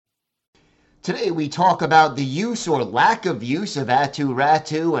Today we talk about the use or lack of use of Aatu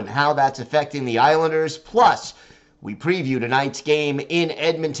Räty and how that's affecting the Islanders. Plus, we preview tonight's game in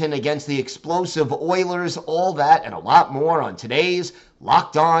Edmonton against the explosive Oilers. All that and a lot more on today's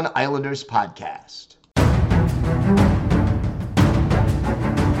Locked On Islanders podcast.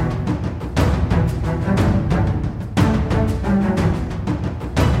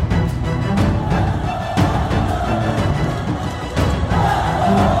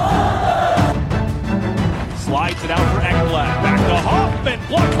 Slides it out for Ekblad. Back to Hoffman.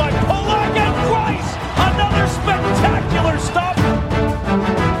 Blocked by Polak and Price. Another spectacular stop.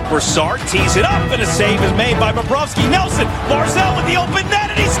 Broussard tees it up and a save is made by Bobrovsky. Nelson. Barzal with the open net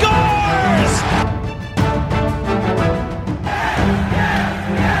and he scores!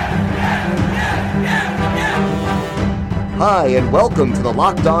 Hi, and welcome to the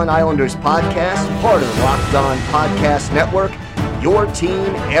Locked On Islanders podcast, part of the Locked On Podcast Network, your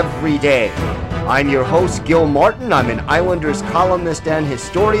team every day. I'm your host, Gil Martin. I'm an Islanders columnist and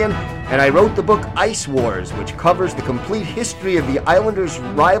historian, and I wrote the book Ice Wars, which covers the complete history of the Islanders'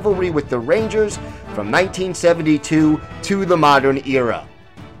 rivalry with the Rangers from 1972 to the modern era.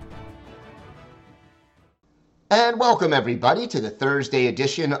 And welcome, everybody, to the Thursday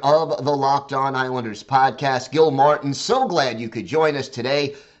edition of the Locked On Islanders podcast. Gil Martin, so glad you could join us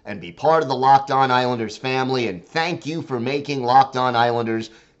today and be part of the Locked On Islanders family, and thank you for making Locked On Islanders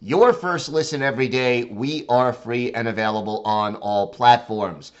your first listen every day. We are free and available on all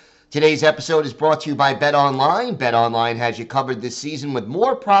platforms. Today's episode is brought to you by BetOnline. BetOnline has you covered this season with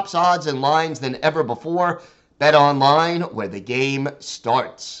more props, odds, and lines than ever before. BetOnline, where the game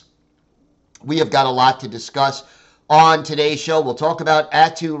starts. We have got a lot to discuss on today's show. We'll talk about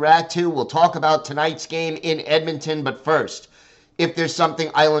Aatu Räty. We'll talk about tonight's game in Edmonton. But first, if there's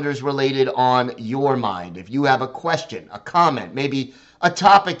something Islanders related on your mind, if you have a question, a comment, maybe a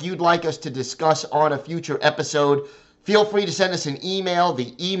topic you'd like us to discuss on a future episode, feel free to send us an email.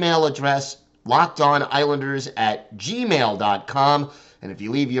 The email address, lockedonislanders@gmail.com. And if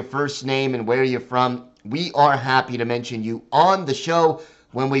you leave your first name and where you're from, we are happy to mention you on the show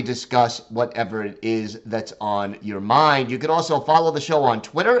when we discuss whatever it is that's on your mind. You can also follow the show on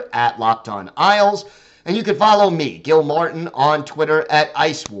Twitter at LockedOnIsles. And you can follow me, Gil Martin, on Twitter at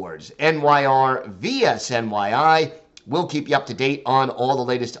Ice Wars, NYRVSNYI. We'll keep you up to date on all the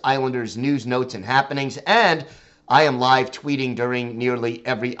latest Islanders news, notes, and happenings. And I am live tweeting during nearly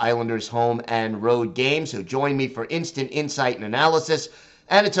every Islanders home and road game. So join me for instant insight and analysis.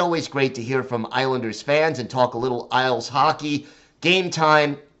 And it's always great to hear from Islanders fans and talk a little Isles hockey, game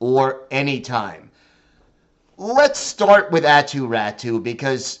time or anytime. Let's start with Aatu Räty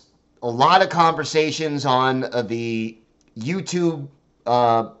because a lot of conversations on the YouTube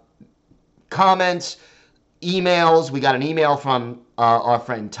comments, emails. We got an email from our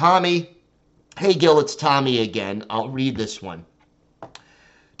friend Tommy. Hey, Gil, it's Tommy again. I'll read this one.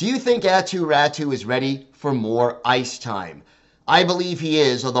 Do you think Aatu Räty is ready for more ice time? I believe he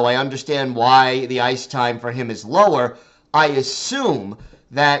is, although I understand why the ice time for him is lower. I assume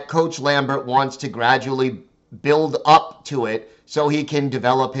that Coach Lambert wants to gradually build up to it so he can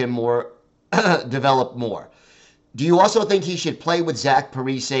develop more. Do you also think he should play with Zach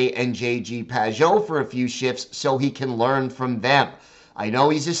Parise and J.G. Pageau for a few shifts so he can learn from them? I know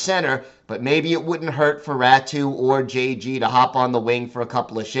he's a center, but maybe it wouldn't hurt for Räty or J.G. to hop on the wing for a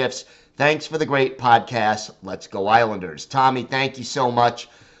couple of shifts. Thanks for the great podcast. Let's go Islanders. Tommy, thank you so much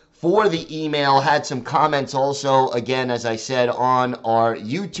for the email. Had some comments also, again, as I said, on our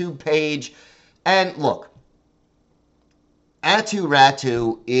YouTube page. And look, Aatu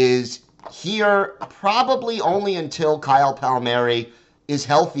Räty is here probably only until Kyle Palmieri is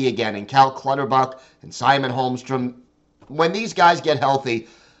healthy again, and Cal Clutterbuck and Simon Holmstrom. When these guys get healthy,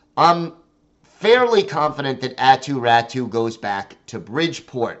 I'm fairly confident that Aatu Räty goes back to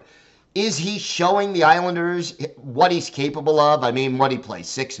Bridgeport. Is he showing the Islanders what he's capable of? I mean, what he played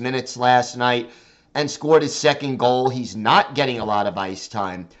 6 minutes last night and scored his second goal. He's not getting a lot of ice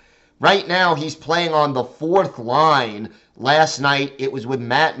time. Right now, he's playing on the fourth line. Last night, it was with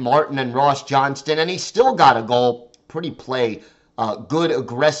Matt Martin and Ross Johnston, and he still got a goal. Pretty play. Good,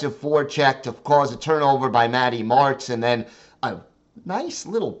 aggressive forecheck to cause a turnover by Matty Martz, and then a nice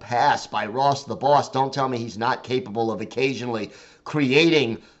little pass by Ross the Boss. Don't tell me he's not capable of occasionally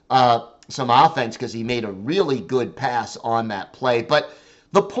creating some offense, because he made a really good pass on that play. But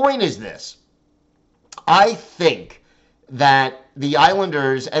the point is this. I think that the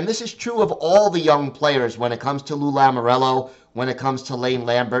Islanders, and this is true of all the young players when it comes to Lou Lamoriello, when it comes to Lane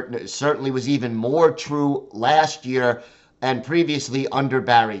Lambert, and it certainly was even more true last year and previously under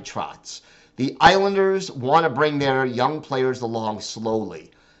Barry Trotz. The Islanders want to bring their young players along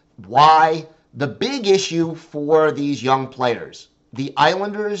slowly. why the big issue for these young players, the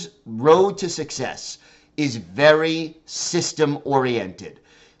Islanders' road to success is very system-oriented.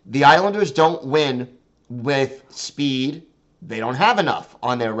 The Islanders don't win with speed. They don't have enough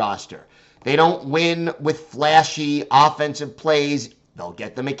on their roster. They don't win with flashy offensive plays. They'll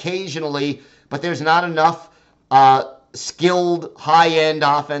get them occasionally, but there's not enough skilled, high-end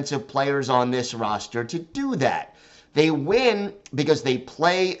offensive players on this roster to do that. They win because they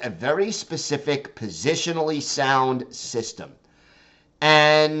play a very specific, positionally sound system.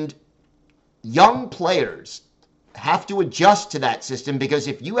 And young players have to adjust to that system, because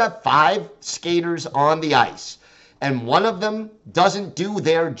if you have 5 skaters on the ice and one of them doesn't do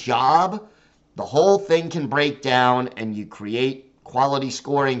their job, the whole thing can break down and you create quality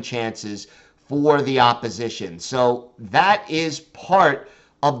scoring chances for the opposition. So that is part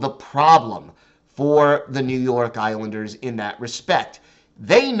of the problem for the New York Islanders in that respect.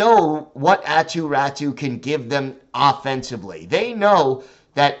 They know what Aatu Räty can give them offensively. They know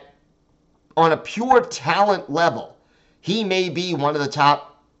that on a pure talent level, he may be one of the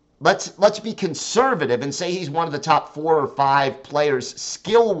top, let's be conservative and say he's one of the top 4 or 5 players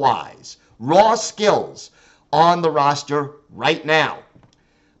skill-wise, raw skills on the roster right now.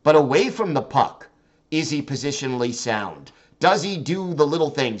 But away from the puck, is he positionally sound? Does he do the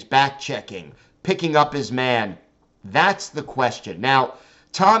little things, back-checking, picking up his man? That's the question. Now,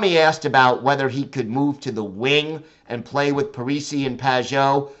 Tommy asked about whether he could move to the wing and play with Parise and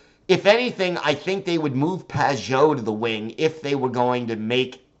Pageau. If anything, I think they would move Pageau to the wing if they were going to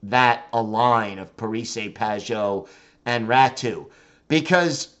make that a line of Parise, Pageau, and Räty.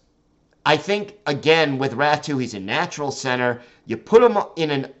 Because I think, again, with Räty, he's a natural center. You put him in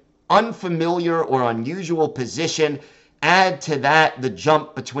an unfamiliar or unusual position. Add to that the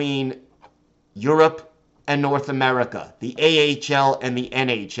jump between Europe and North America, the AHL and the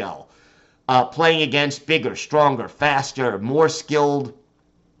NHL. Playing against bigger, stronger, faster, more skilled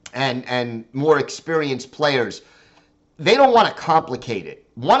and more experienced players. They don't want to complicate it.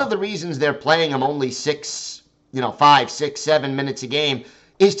 One of the reasons they're playing him only 5, 6, 7 minutes a game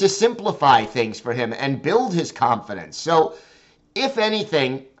is to simplify things for him and build his confidence. So, if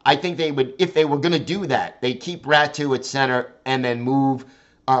anything, I think they would, if they were going to do that, they'd keep Räty at center and then move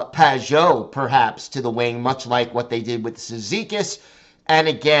Pageau perhaps to the wing, much like what they did with Cizikas. And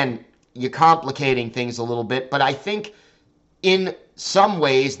again, you're complicating things a little bit, but I think in some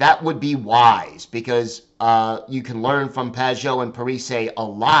ways that would be wise, because you can learn from Pageau and Parise a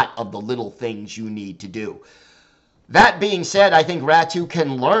lot of the little things you need to do. That being said, I think Räty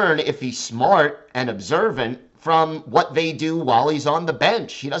can learn, if he's smart and observant, from what they do while he's on the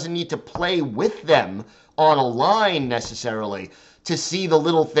bench. He doesn't need to play with them on a line necessarily to see the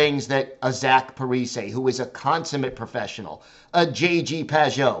little things that a Zach Parise, who is a consummate professional, a J.G.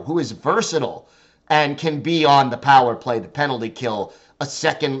 Pageau, who is versatile and can be on the power play, the penalty kill, a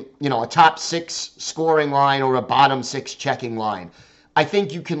second, a top 6 scoring line or a bottom 6 checking line. I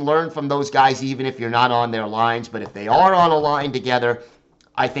think you can learn from those guys even if you're not on their lines, but if they are on a line together,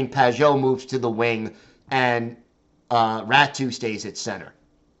 I think Pageau moves to the wing and Räty stays at center.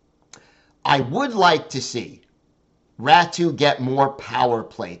 I would like to see Räty get more power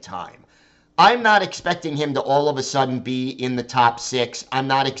play time. I'm not expecting him to all of a sudden be in the top 6. I'm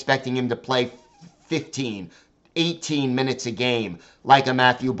not expecting him to play 15, 18 minutes a game like a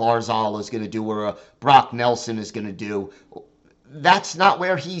Matthew Barzal is going to do or a Brock Nelson is going to do. That's not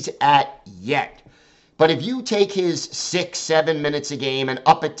where he's at yet. But if you take his 6, 7 minutes a game and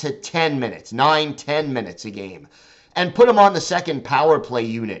up it to 10 minutes, 9, 10 minutes a game, and put him on the second power play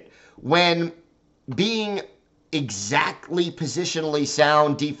unit, when being exactly positionally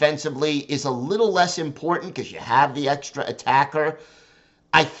sound defensively is a little less important because you have the extra attacker,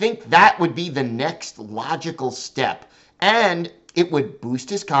 I think that would be the next logical step. And it would boost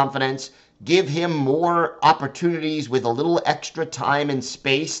his confidence, give him more opportunities with a little extra time and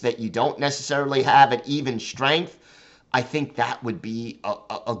space that you don't necessarily have at even strength. I think that would be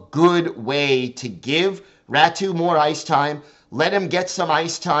a good way to give Räty more ice time, let him get some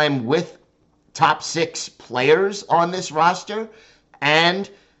ice time with top 6 players on this roster, and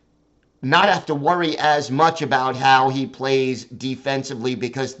not have to worry as much about how he plays defensively,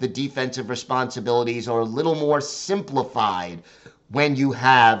 because the defensive responsibilities are a little more simplified when you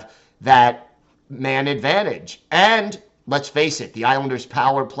have that man advantage. And let's face it, the Islanders'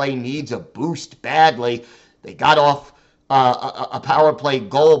 power play needs a boost badly. They got off a power play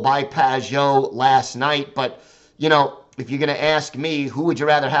goal by Pageau last night, but if you're going to ask me, who would you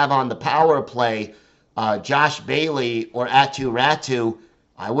rather have on the power play, Josh Bailey or Aatu Räty,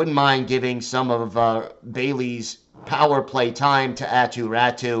 I wouldn't mind giving some of Bailey's power play time to Aatu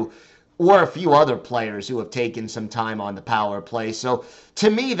Ratu, or a few other players who have taken some time on the power play. So to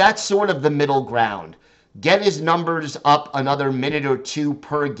me, that's sort of the middle ground. Get his numbers up another minute or two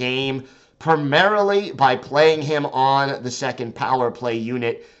per game, primarily by playing him on the second power play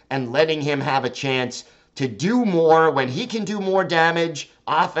unit and letting him have a chance to do more when he can do more damage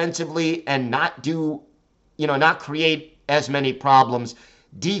offensively and not create as many problems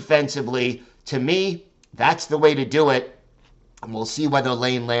defensively. To me, that's the way to do it. And we'll see whether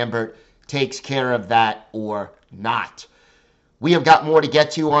Lane Lambert takes care of that or not. We have got more to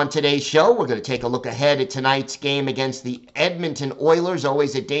get to on today's show. We're going to take a look ahead at tonight's game against the Edmonton Oilers,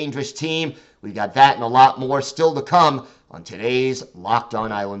 always a dangerous team. We've got that and a lot more still to come on today's Locked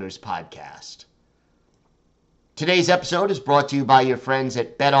On Islanders podcast. Today's episode is brought to you by your friends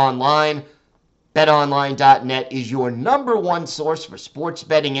at BetOnline. BetOnline.net is your number one source for sports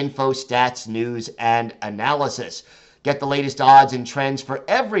betting info, stats, news, and analysis. Get the latest odds and trends for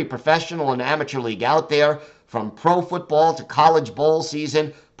every professional and amateur league out there, from pro football to college bowl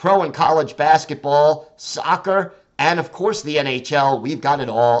season, pro and college basketball, soccer, and of course the NHL. We've got it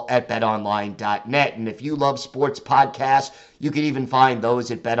all at BetOnline.net. And if you love sports podcasts, you can even find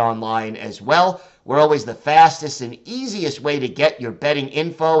those at BetOnline as well. We're always the fastest and easiest way to get your betting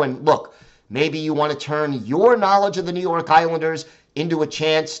info. And look, maybe you want to turn your knowledge of the New York Islanders into a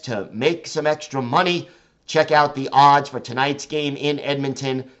chance to make some extra money. Check out the odds for tonight's game in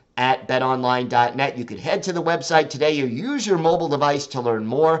Edmonton at betonline.net. You can head to the website today or use your mobile device to learn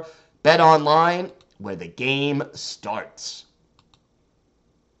more. BetOnline, where the game starts.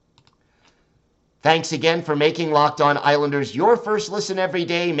 Thanks again for making Locked On Islanders your first listen every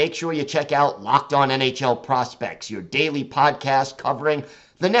day. Make sure you check out Locked On NHL Prospects, your daily podcast covering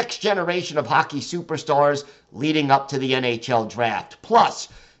the next generation of hockey superstars leading up to the NHL draft. Plus,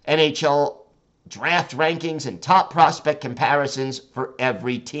 NHL draft rankings and top prospect comparisons for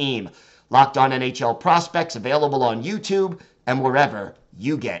every team. Locked On NHL Prospects, available on YouTube and wherever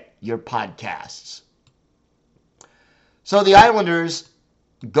you get your podcasts. So the Islanders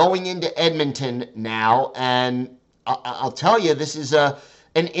going into Edmonton now, and I'll tell you, this is an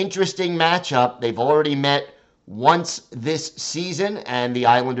interesting matchup. They've already met once this season, and the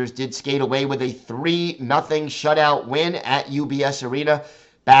Islanders did skate away with a 3-0 shutout win at UBS Arena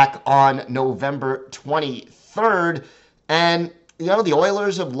back on November 23rd. And, the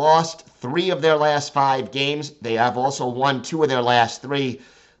Oilers have lost 3 of their last 5 games. They have also won 2 of their last 3.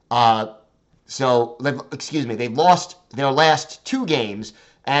 They've lost their last 2 games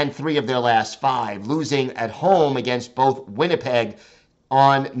and 3 of their last 5, losing at home against both Winnipeg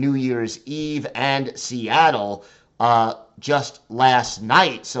on New Year's Eve and Seattle just last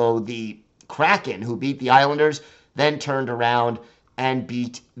night. So the Kraken, who beat the Islanders, then turned around and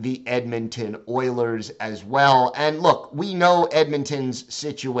beat the Edmonton Oilers as well. And look, we know Edmonton's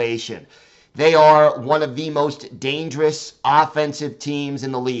situation. They are one of the most dangerous offensive teams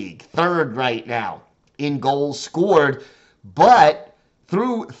in the league, 3rd right now in goals scored, but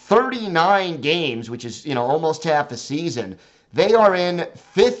through 39 games, which is, almost half a season, they are in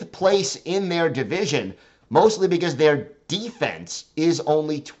 5th place in their division, mostly because their defense is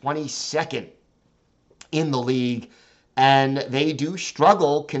only 22nd in the league, and they do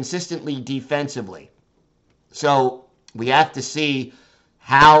struggle consistently defensively. So we have to see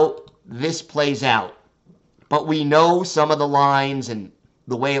how this plays out. But we know some of the lines and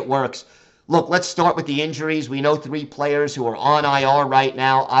the way it works. Look, let's start with the injuries. We know 3 players who are on IR right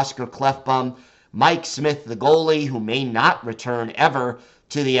now: Oscar Klefbom, Mike Smith, the goalie, who may not return ever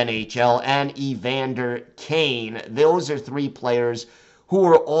to the NHL, and Evander Kane. Those are 3 players who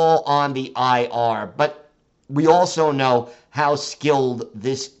are all on the IR. But we also know how skilled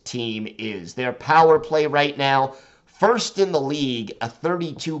this team is. Their power play right now, 1st in the league, a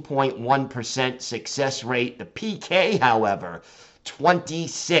 32.1% success rate. The PK, however,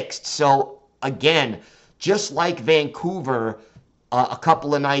 26th. So again, just like Vancouver a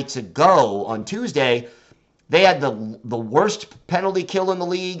couple of nights ago on Tuesday, they had the worst penalty kill in the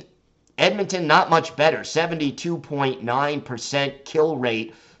league. Edmonton, not much better, 72.9% kill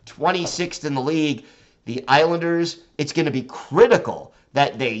rate, 26th in the league. The Islanders, it's going to be critical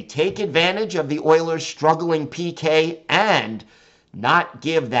that they take advantage of the Oilers' struggling PK and not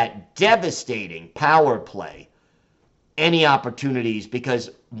give that devastating power play any opportunities, because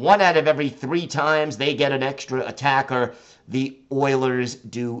 1 out of every 3 times they get an extra attacker, the Oilers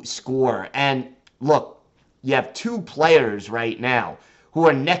do score. And look, you have 2 players right now who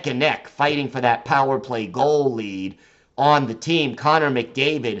are neck and neck fighting for that power play goal lead on the team. Connor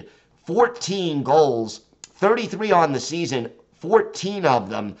McDavid, 14 goals, 33 on the season, 14 of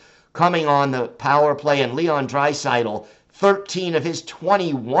them coming on the power play, and Leon Draisaitl, 13 of his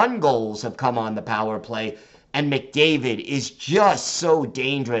 21 goals have come on the power play, and McDavid is just so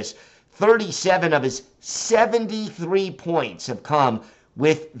dangerous. 37 of his 73 points have come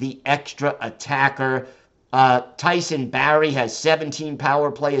with the extra attacker. Tyson Barrie has 17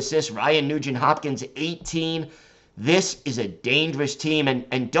 power play assists. Ryan Nugent-Hopkins, 18. This is a dangerous team.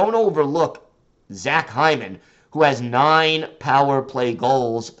 And don't overlook Zach Hyman, who has 9 power play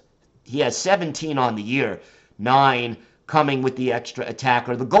goals. He has 17 on the year, 9 coming with the extra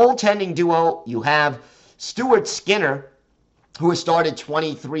attacker. The goaltending duo, you have Stuart Skinner, who has started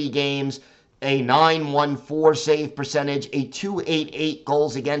 23 games, a .914 save percentage, a .288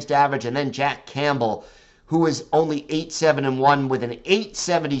 goals against average, and then Jack Campbell, who is only 8-7-1 with an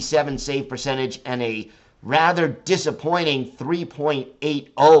 .877 save percentage and a rather disappointing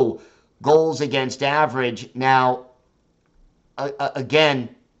 3.80 goals against average. Now, again,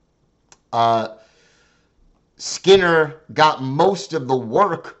 Skinner got most of the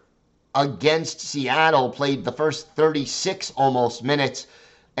work against Seattle, played the first 36 almost minutes,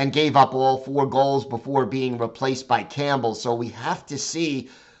 and gave up all 4 goals before being replaced by Campbell. So we have to see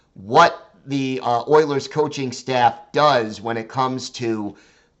what the Oilers coaching staff does when it comes to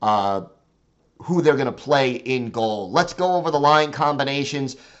who they're going to play in goal. Let's go over the line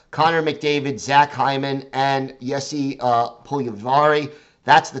combinations. Connor McDavid, Zach Hyman, and Jesse Puljujarvi.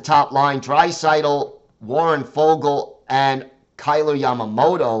 That's the top line. Draisaitl, Warren Foegele, and Kyler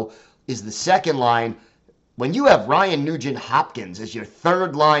Yamamoto is the second line. When you have Ryan Nugent-Hopkins as your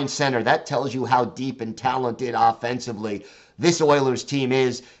third line center, that tells you how deep and talented offensively this Oilers team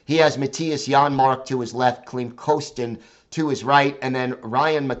is. He has Matthias Janmark to his left, Klim Kostin to his right, and then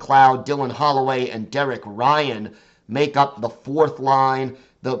Ryan McLeod, Dylan Holloway, and Derek Ryan make up the fourth line.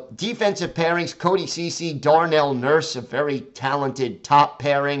 The defensive pairings, Cody Ceci, Darnell Nurse, a very talented top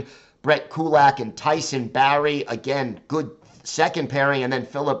pairing. Brett Kulak and Tyson Barrie, again, good second pairing. And then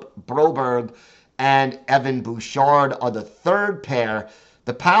Philip Broberg and Evan Bouchard are the third pair.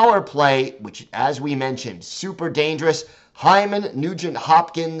 The power play, which, as we mentioned, super dangerous. Hyman,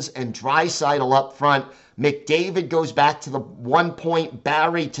 Nugent-Hopkins, and Draisaitl up front. McDavid goes back to the 1 point,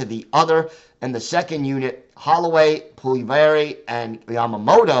 Barrie to the other. And the second unit, Holloway, Puljujarvi, and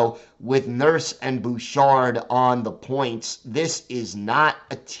Yamamoto with Nurse and Bouchard on the points. This is not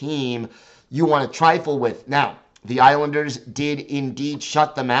a team you want to trifle with. Now, the Islanders did indeed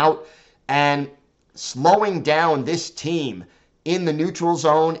shut them out, and slowing down this team in the neutral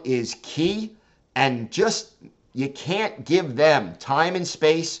zone is key, and just you can't give them time and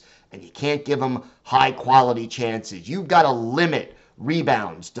space, and you can't give them high-quality chances. You've got to limit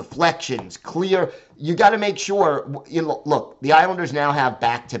rebounds, deflections, clear. You got to make sure. Look, the Islanders now have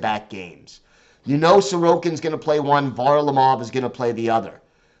back-to-back games. You know Sorokin's going to play one, Varlamov is going to play the other.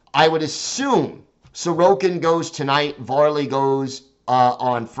 I would assume Sorokin goes tonight, Varley goes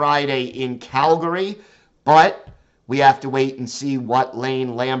on Friday in Calgary, but we have to wait and see what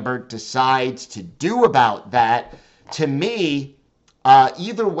Lane Lambert decides to do about that. To me,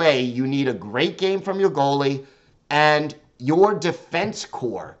 either way, you need a great game from your goalie, and your defense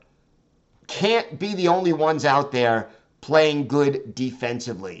core can't be the only ones out there playing good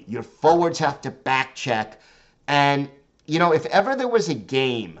defensively. Your forwards have to back check. And, if ever there was a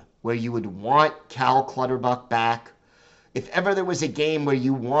game where you would want Cal Clutterbuck back, if ever there was a game where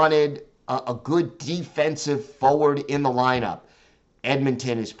you wanted a good defensive forward in the lineup,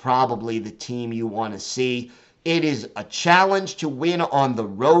 Edmonton is probably the team you want to see. It is a challenge to win on the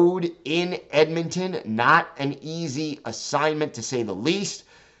road in Edmonton. Not an easy assignment, to say the least.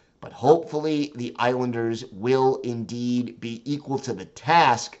 But hopefully the Islanders will indeed be equal to the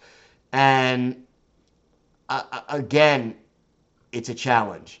task. And again, it's a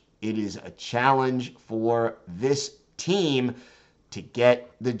challenge. It is a challenge for this team to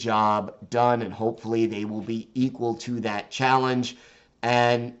get the job done. And hopefully they will be equal to that challenge.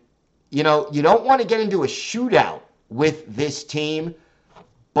 And you don't want to get into a shootout with this team,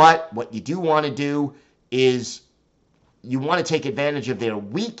 but what you do want to do is you want to take advantage of their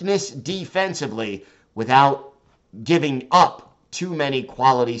weakness defensively without giving up too many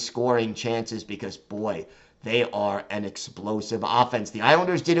quality scoring chances, because, boy, they are an explosive offense. The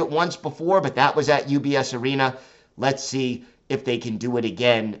Islanders did it once before, but that was at UBS Arena. Let's see if they can do it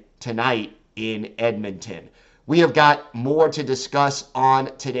again tonight in Edmonton. We have got more to discuss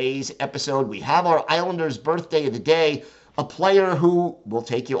on today's episode. We have our Islanders birthday of the day, a player who will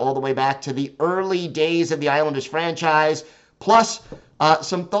take you all the way back to the early days of the Islanders franchise, plus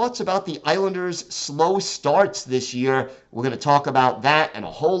some thoughts about the Islanders' slow starts this year. We're going to talk about that and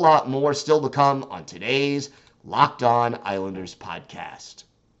a whole lot more still to come on today's Locked On Islanders podcast.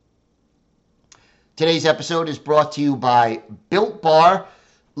 Today's episode is brought to you by Built Bar.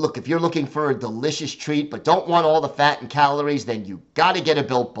 Look, if you're looking for a delicious treat but don't want all the fat and calories, then you got to get a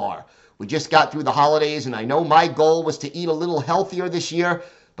Built Bar. We just got through the holidays, and I know my goal was to eat a little healthier this year,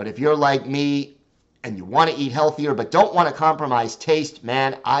 but if you're like me and you want to eat healthier but don't want to compromise taste,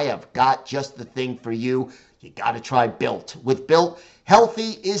 man, I have got just the thing for you. You got to try Built. With Built,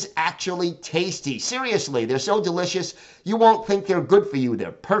 healthy is actually tasty. Seriously, they're so delicious, you won't think they're good for you.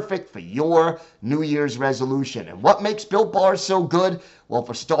 They're perfect for your New Year's resolution. And what makes Built Bars so good? Well,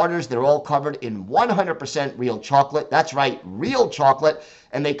 for starters, they're all covered in 100% real chocolate. That's right, real chocolate.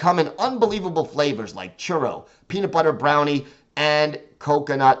 And they come in unbelievable flavors like churro, peanut butter brownie, and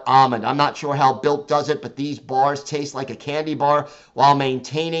coconut almond. I'm not sure how Built does it, but these bars taste like a candy bar while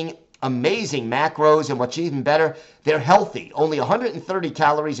maintaining amazing macros, and what's even better, they're healthy. Only 130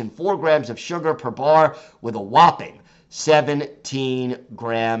 calories and 4 grams of sugar per bar with a whopping 17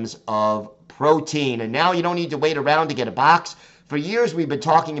 grams of protein. And now you don't need to wait around to get a box. For years, we've been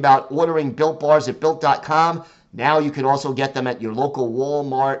talking about ordering Built Bars at Built.com. Now you can also get them at your local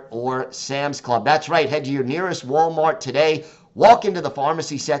Walmart or Sam's Club. That's right. Head to your nearest Walmart today. Walk into the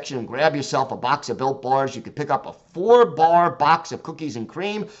pharmacy section and grab yourself a box of Built Bars. You can pick up a 4-bar box of cookies and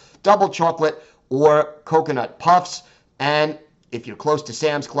cream, double chocolate, or coconut puffs. And if you're close to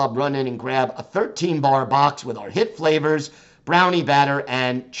Sam's Club, run in and grab a 13-bar box with our hit flavors, brownie batter,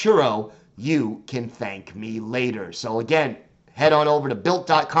 and churro. You can thank me later. So again, head on over to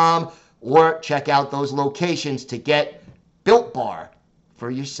Built.com or check out those locations to get Built Bar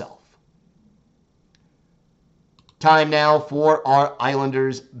for yourself. Time now for our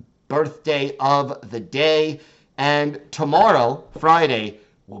Islanders' birthday of the day. And tomorrow, Friday,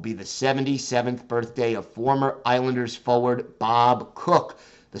 will be the 77th birthday of former Islanders forward Bob Cook.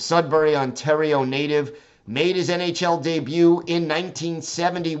 The Sudbury, Ontario native made his NHL debut in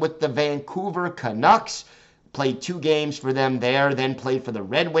 1970 with the Vancouver Canucks. Played 2 games for them there, then played for the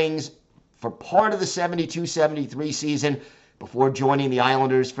Red Wings for part of the 72-73 season before joining the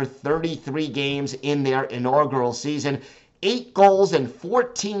Islanders for 33 games in their inaugural season. 8 goals and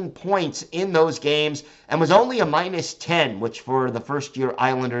 14 points in those games, and was only a -10, which for the first-year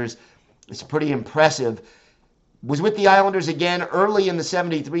Islanders is pretty impressive. Was with the Islanders again early in the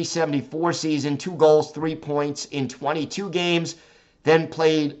 73-74 season, 2 goals, 3 points in 22 games, then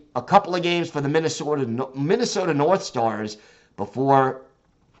played a couple of games for the Minnesota North Stars before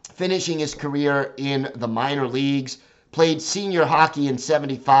finishing his career in the minor leagues. Played senior hockey in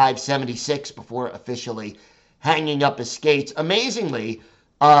 75-76 before officially hanging up his skates. Amazingly,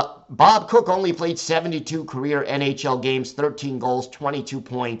 Bob Cook only played 72 career NHL games, 13 goals, 22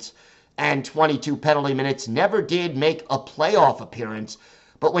 points, and 22 penalty minutes. Never did make a playoff appearance.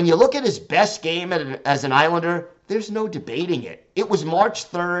 But when you look at his best game as an Islander, there's no debating it. It was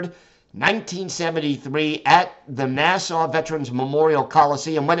March 3rd, 1973 at the Nassau Veterans Memorial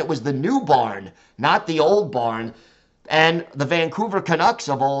Coliseum when it was the new barn, not the old barn. And the Vancouver Canucks,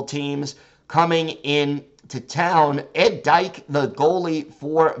 of all teams, coming in to town. Ed Dyke, the goalie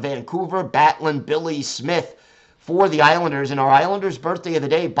for Vancouver, battling Billy Smith for the Islanders. And our Islanders' birthday of the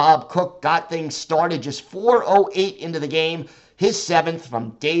day, Bob Cook, got things started just 4:08 into the game. His 7th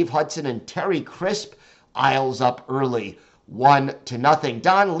from Dave Hudson and Terry Crisp. Isles up early, 1-0.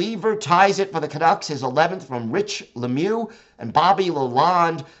 Don Lever ties it for the Canucks, his 11th from Rich Lemieux. And Bobby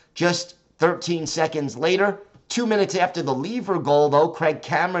Lalonde just 13 seconds later. 2 minutes after the Lever goal, though, Craig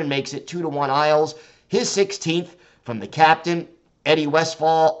Cameron makes it 2-1 Isles. His 16th from the captain, Eddie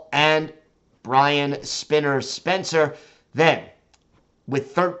Westfall, and Brian Spinner Spencer. Then,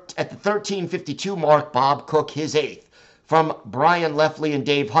 at the 13:52 mark, Bob Cook, his 8th. From Brian Lefley and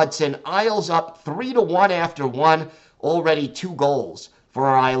Dave Hudson. Isles up 3-1 after 1. Already 2 goals for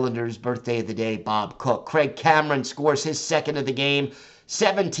our Islanders' birthday of the day, Bob Cook. Craig Cameron scores his 2nd of the game.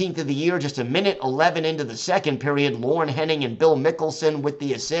 17th of the year, just a minute 11 into the second period. Lorne Henning and Bill Mickelson with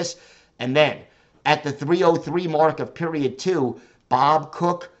the assist. And then, at the 3:03 mark of period 2, Bob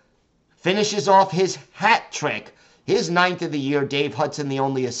Cook finishes off his hat trick. His 9th of the year, Dave Hudson the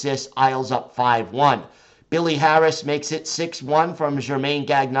only assist. Isles up 5-1. Billy Harris makes it 6-1 from Germain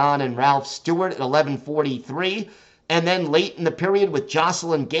Gagnon and Ralph Stewart at 11:43. And then late in the period with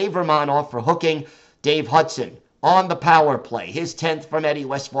Jocelyn Gaverman off for hooking, Dave Hudson on the power play. His 10th from Eddie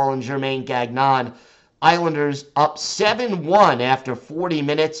Westfall and Germain Gagnon. Islanders up 7-1 after 40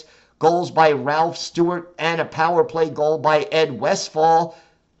 minutes. Goals by Ralph Stewart and a power play goal by Ed Westfall.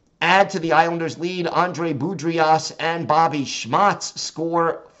 Add to the Islanders' lead, Andre Boudrias and Bobby Schmatz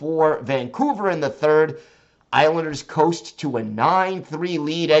score for Vancouver in the 3rd. Islanders coast to a 9-3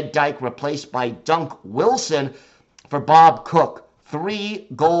 lead. Ed Dyke replaced by Dunk Wilson for Bob Cook. 3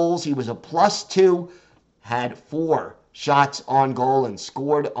 goals. He was a +2, had 4 shots on goal and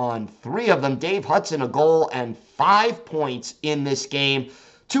scored on 3 of them. Dave Hudson, a goal and 5 points in this game.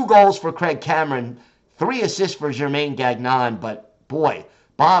 2 goals for Craig Cameron, 3 assists for Germain Gagnon. But boy,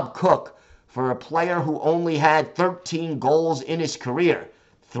 Bob Cook, for a player who only had 13 goals in his career,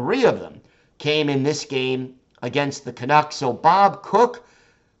 3 of them came in this game against the Canucks. So Bob Cook,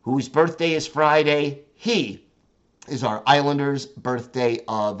 whose birthday is Friday, he is our Islanders' birthday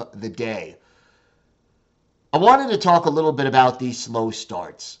of the day. I wanted to talk a little bit about these slow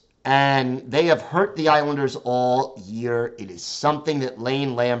starts, and they have hurt the Islanders all year. It is something that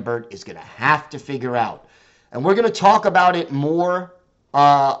Lane Lambert is going to have to figure out. And we're going to talk about it more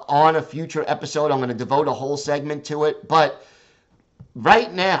on a future episode. I'm going to devote a whole segment to it. But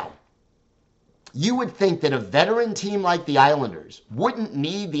right now, you would think that a veteran team like the Islanders wouldn't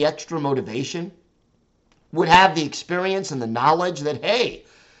need the extra motivation, would have the experience and the knowledge that, hey,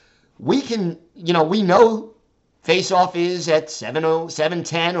 we can, we know face-off is at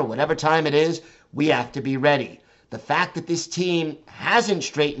 7:10 or whatever time it is. We have to be ready. The fact that this team hasn't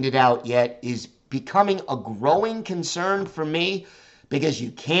straightened it out yet is becoming a growing concern for me, because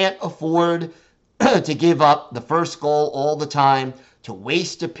you can't afford to give up the first goal all the time, to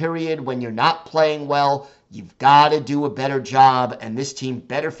waste a period when you're not playing well. You've got to do a better job, and this team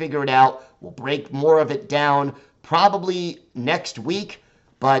better figure it out. We'll break more of it down probably next week,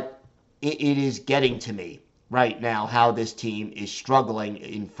 but it is getting to me right now how this team is struggling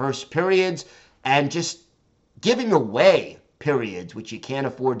in first periods and just giving away periods, which you can't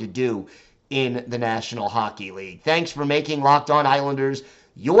afford to do in the National Hockey League. Thanks for making Locked On Islanders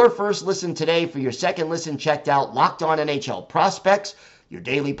your first listen today. For your second listen, checked out Locked On NHL Prospects, your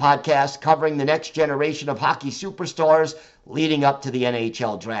daily podcast covering the next generation of hockey superstars leading up to the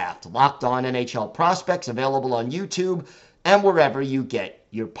NHL Draft. Locked On NHL Prospects, available on YouTube and wherever you get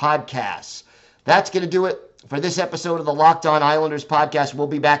your podcasts. That's going to do it for this episode of the Locked On Islanders podcast. We'll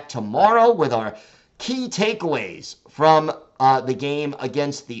be back tomorrow with our key takeaways from the game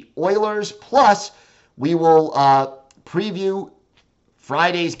against the Oilers. Plus, we will preview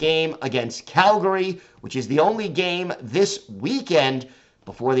Friday's game against Calgary, which is the only game this weekend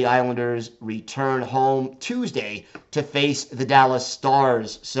before the Islanders return home Tuesday to face the Dallas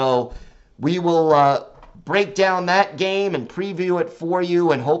Stars. So we will break down that game and preview it for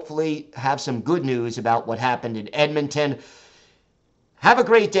you, and hopefully have some good news about what happened in Edmonton. Have a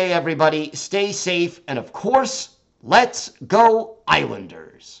great day, everybody. Stay safe, and of course, let's go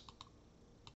Islanders.